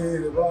 Hey,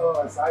 the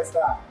boss, nice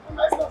start.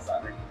 Nice start,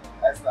 sir.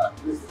 Nice start.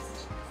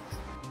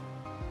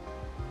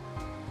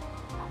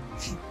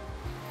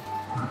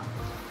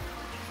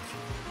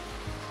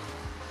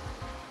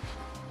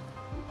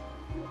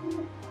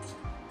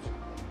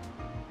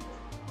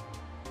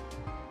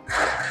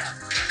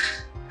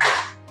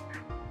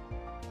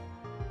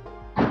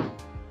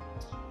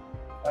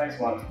 Thanks,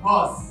 man.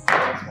 Boss.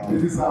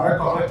 This is our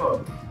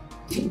record.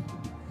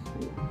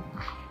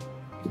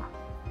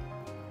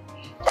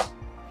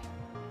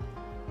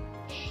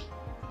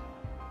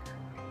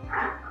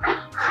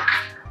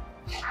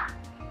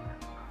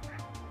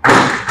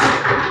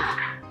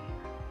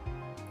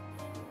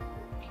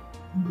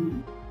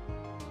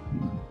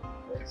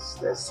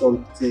 There's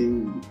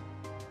something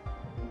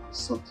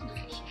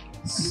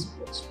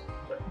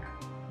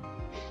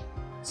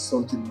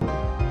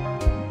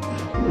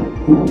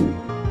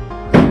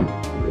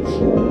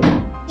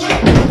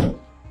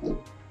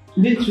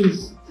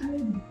Beatrice.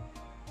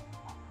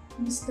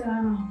 Mr.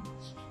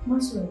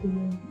 Maswell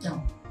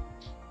down.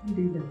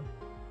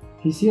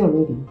 He's here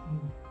already.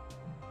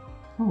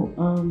 Oh,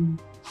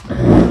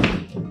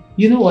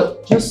 you know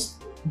what?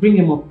 Just bring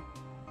him up.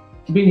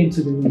 Bring him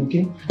to the room,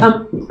 okay?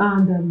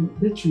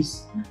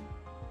 Beatrice,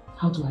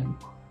 how do I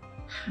look?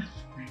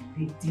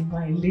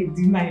 My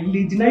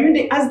lady. Now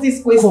you ask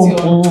this question.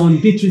 Come on,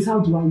 Beatrice, how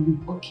do I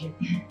look? Okay.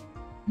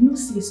 You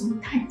say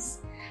sometimes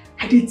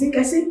I did think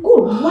I said,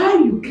 God, why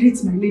you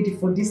create my lady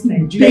for this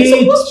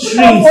Nigeria?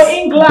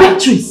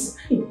 Beatrice,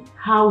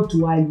 how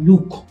do I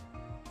look?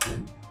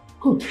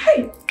 Good.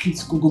 Hey,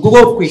 please go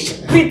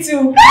quick. Me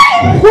too.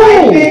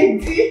 Go.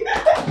 Lady.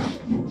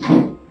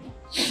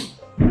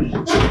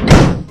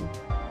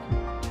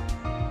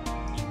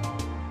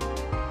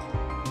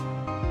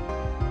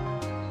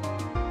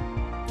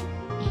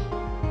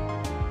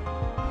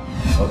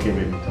 Okay,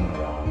 baby, turn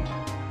around.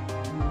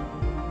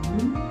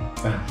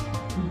 Yeah.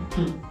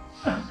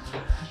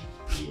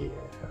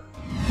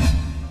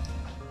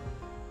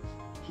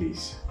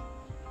 Please.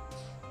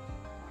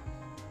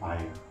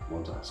 I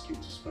want to ask you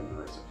to spend the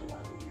rest of the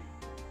night with me.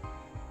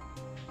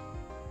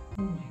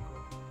 Oh my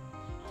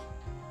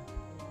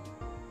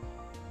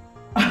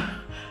God.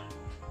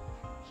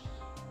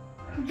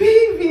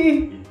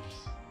 Baby!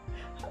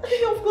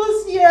 Of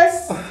course, yes!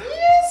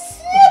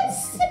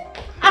 Yes!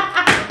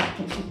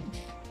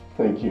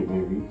 Thank you,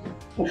 baby.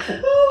 Oh my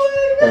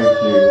God!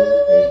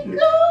 Thank you.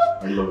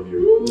 I love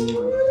you.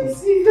 I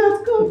see that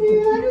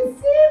coming. I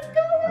see it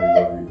coming. I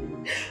love you,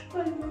 baby.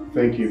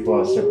 Thank you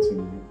for accepting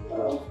me.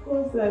 Of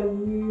course I will.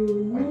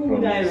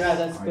 Would I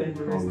rather spend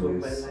the rest of my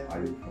life? I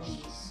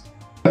promise.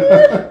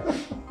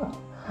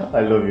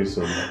 I love you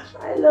so much.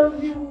 I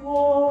love you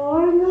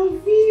more. I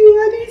love you.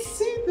 I didn't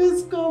see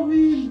this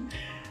coming.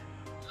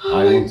 I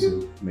want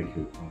to make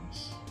you a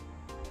promise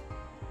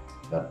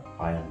that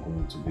I am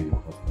going to be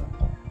your husband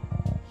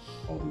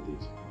all the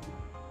days of my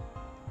life.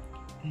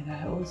 And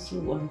I also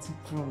want to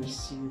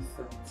promise you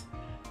that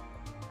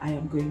I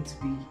am going to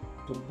be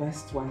the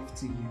best wife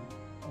to you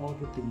all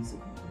the days of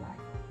my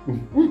life.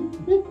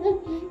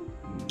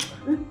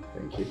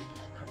 Thank you.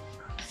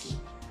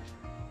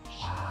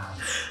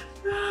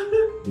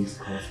 this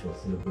calls for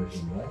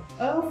celebration, right?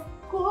 Of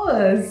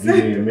course. Give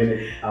me a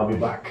minute, I'll be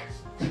back.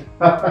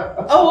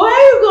 Oh, where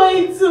are you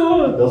going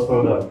to? Just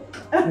hold on.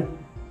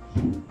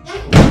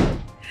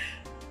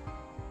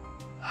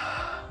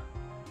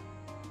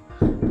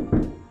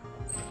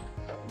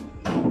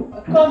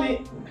 Call me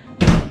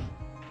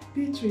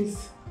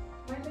Beatrice.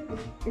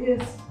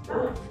 Yes.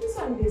 This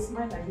one they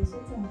smile like this.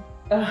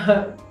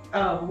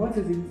 What What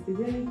is it? Is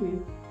there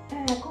anything?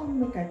 Come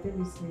look at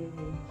this lady.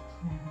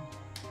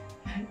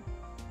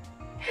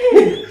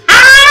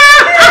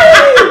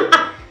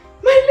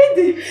 My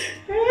lady!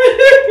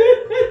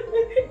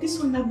 This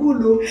one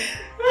Nagolo.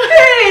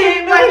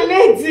 Hey, my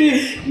lady!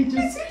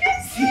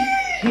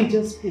 He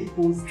just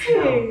proposed now.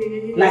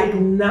 Hey. Like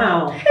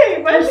now.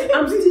 Hey, my lady!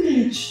 I'm still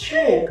in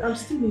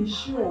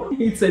shock.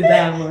 It's a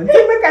diamond.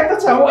 Make I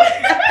touch her.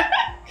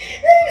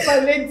 My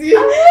lady!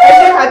 I'm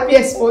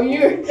happiest for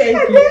you.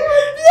 Thank you.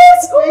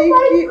 Yes, oh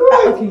my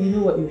God. Okay, you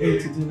know what you're going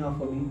to do now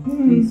for me?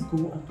 Please go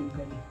and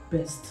prepare the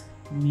best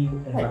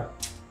meal ever.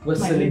 We're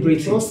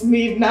celebrating. Trust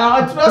me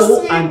now.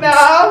 Trust me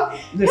now.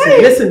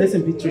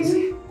 Listen, Beatrice.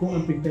 Go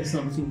and prepare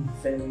something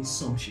very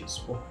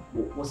sumptuous.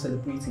 We're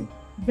celebrating.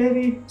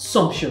 Very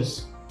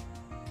sumptuous.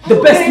 The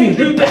best meal.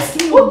 The best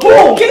meal.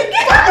 Okay.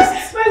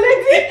 Yes, my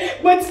lady.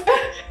 But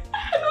I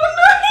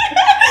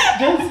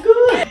don't know. Just go.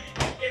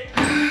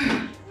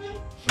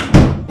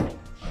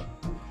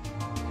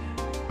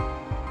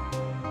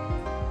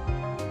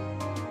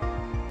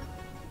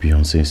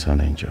 Beyonce is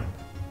an angel.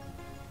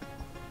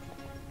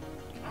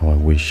 How I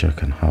wish I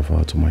can have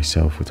her to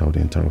myself without the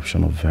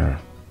interruption of Vera.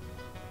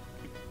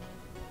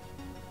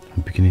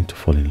 I'm beginning to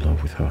fall in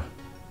love with her.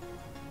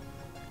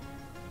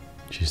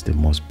 She's the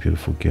most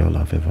beautiful girl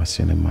I've ever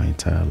seen in my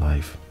entire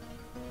life.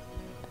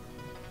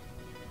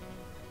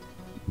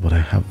 But I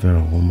have Vera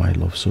whom I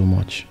love so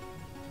much.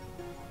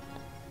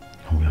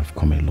 And we have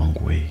come a long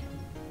way.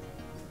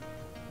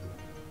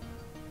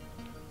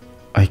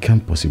 I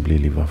can't possibly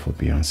leave her for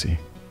Beyonce.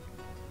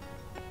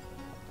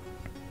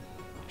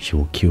 She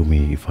will kill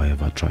me if I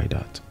ever try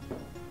that.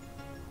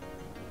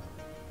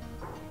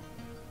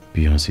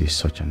 Beyonce is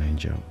such an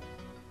angel.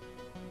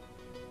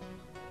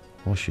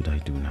 What should I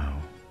do now?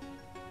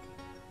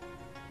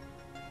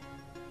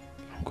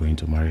 I'm going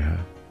to marry her,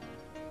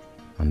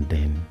 and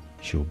then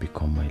she will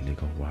become my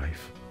legal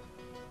wife.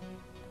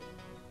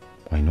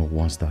 I know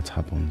once that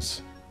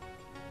happens,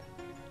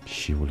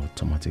 she will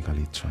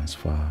automatically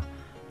transfer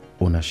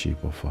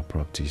ownership of her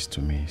properties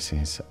to me,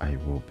 since I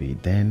will be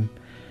then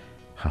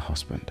her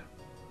husband.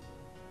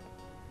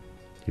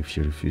 If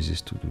she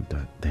refuses to do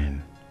that,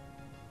 then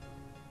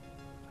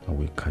I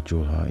will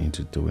cajole her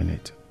into doing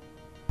it.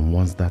 And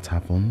once that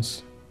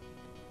happens,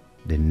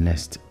 the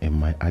next in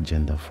my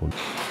agenda follows.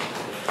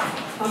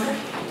 Okay.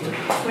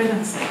 Well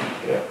done, sir.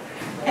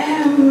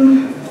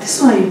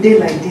 This one you did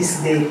like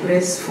this, the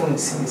press phone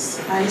since.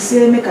 I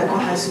say make I come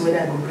ask you whether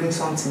I will bring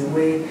something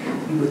where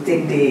you will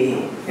take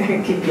the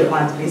keep your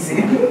mouth busy.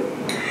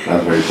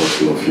 That's very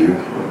thoughtful of you,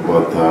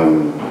 but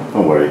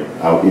don't worry,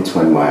 I'll eat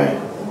when my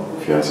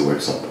fiancé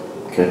wakes up.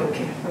 Okay?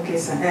 Okay,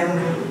 sir.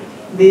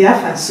 The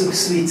after soup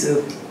sweet.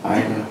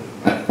 I know.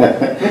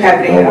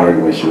 Don't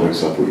worry, when she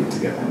wakes up, we'll eat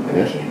together.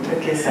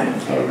 Okay, sir.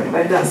 All right.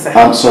 Well done, sir.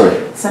 I'm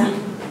sorry. Sir.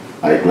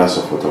 A glass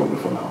of water will be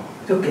for now.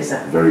 Okay,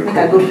 sir. Very cold.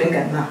 I go drink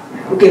it now.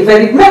 Okay,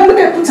 very. Look,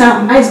 I put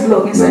some ice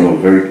block inside. No,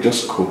 very,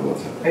 just cold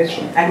water.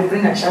 Okay. I will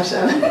bring a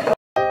shasha.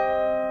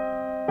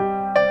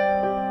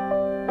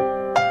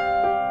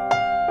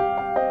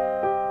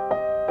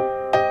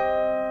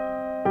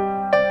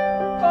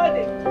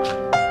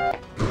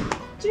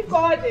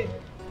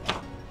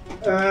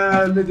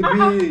 Lady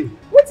B.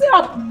 What's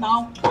up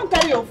now? Don't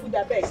carry your food,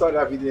 I beg. Sorry,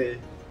 Davide.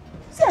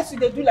 See as you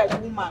dey do like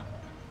woman.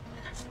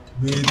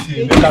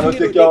 You cannot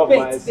take care of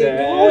myself.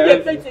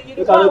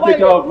 You cannot take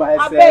care of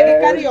myself. I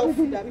beg, carry your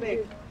food, I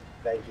beg.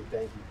 Thank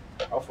you.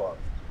 How far?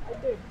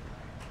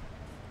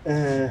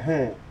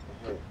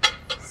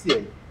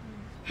 See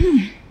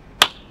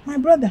My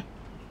brother.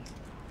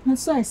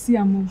 That's why I see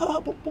a move.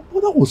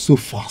 but that was so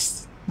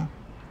fast.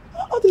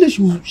 I think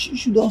she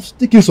should have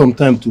taken some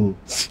time to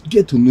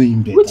get to know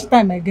him better. Which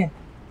time again?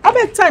 I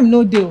beg time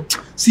no deal.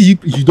 See,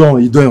 you don't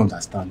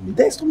understand me.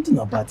 There's something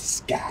about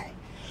this guy.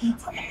 I'm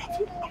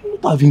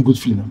not having good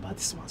feeling about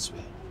this man,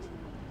 swear.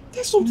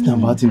 There's something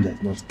about him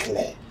that's not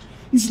clear.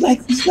 It's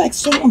like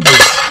someone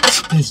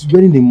that's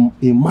wearing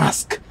a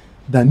mask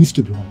that needs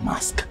to be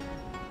unmasked.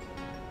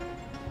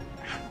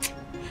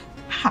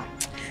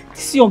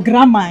 This your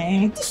grammar,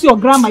 eh? This is your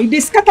grammar. You dey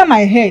scatter my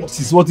head.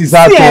 What is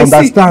hard to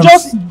understand?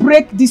 Just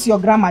break this your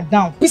grammar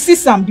down. You see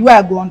Sam, the way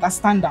I go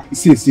understand them.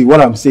 See,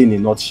 what I'm saying in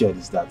a nutshell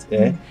is that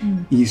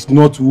he's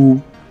not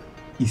who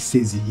he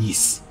says he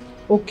is.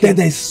 Okay.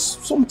 There's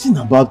something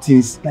about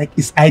things like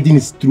he's hiding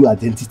his true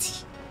identity.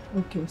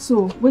 Okay,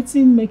 so what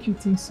make you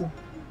think so?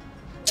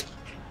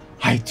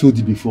 I told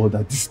you before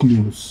that this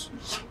news,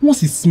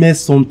 once it smells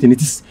something,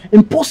 it is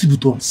impossible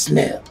to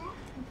unsmell.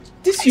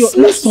 This your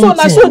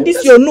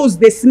this your nose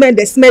they smell.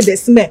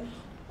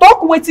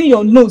 Talk waiting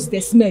your nose they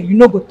smell, you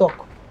no go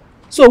talk.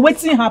 So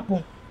waiting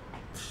happen.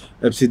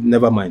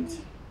 Never mind.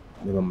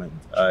 Never mind.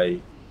 I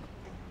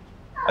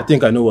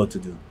think I know what to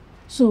do.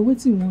 So what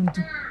do you want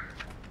to do?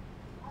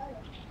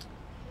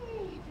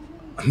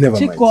 Never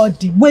mind.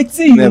 Chikodi, what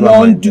do you Never want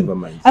mind, to do? never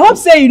mind. I hope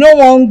say you don't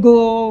want to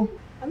go.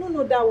 I don't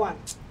know that one.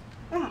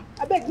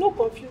 I beg, no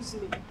confuse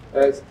me.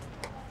 Yes.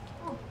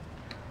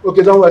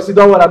 Okay, don't worry. See,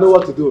 don't worry. I know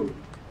what to do.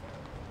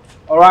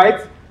 All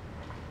right.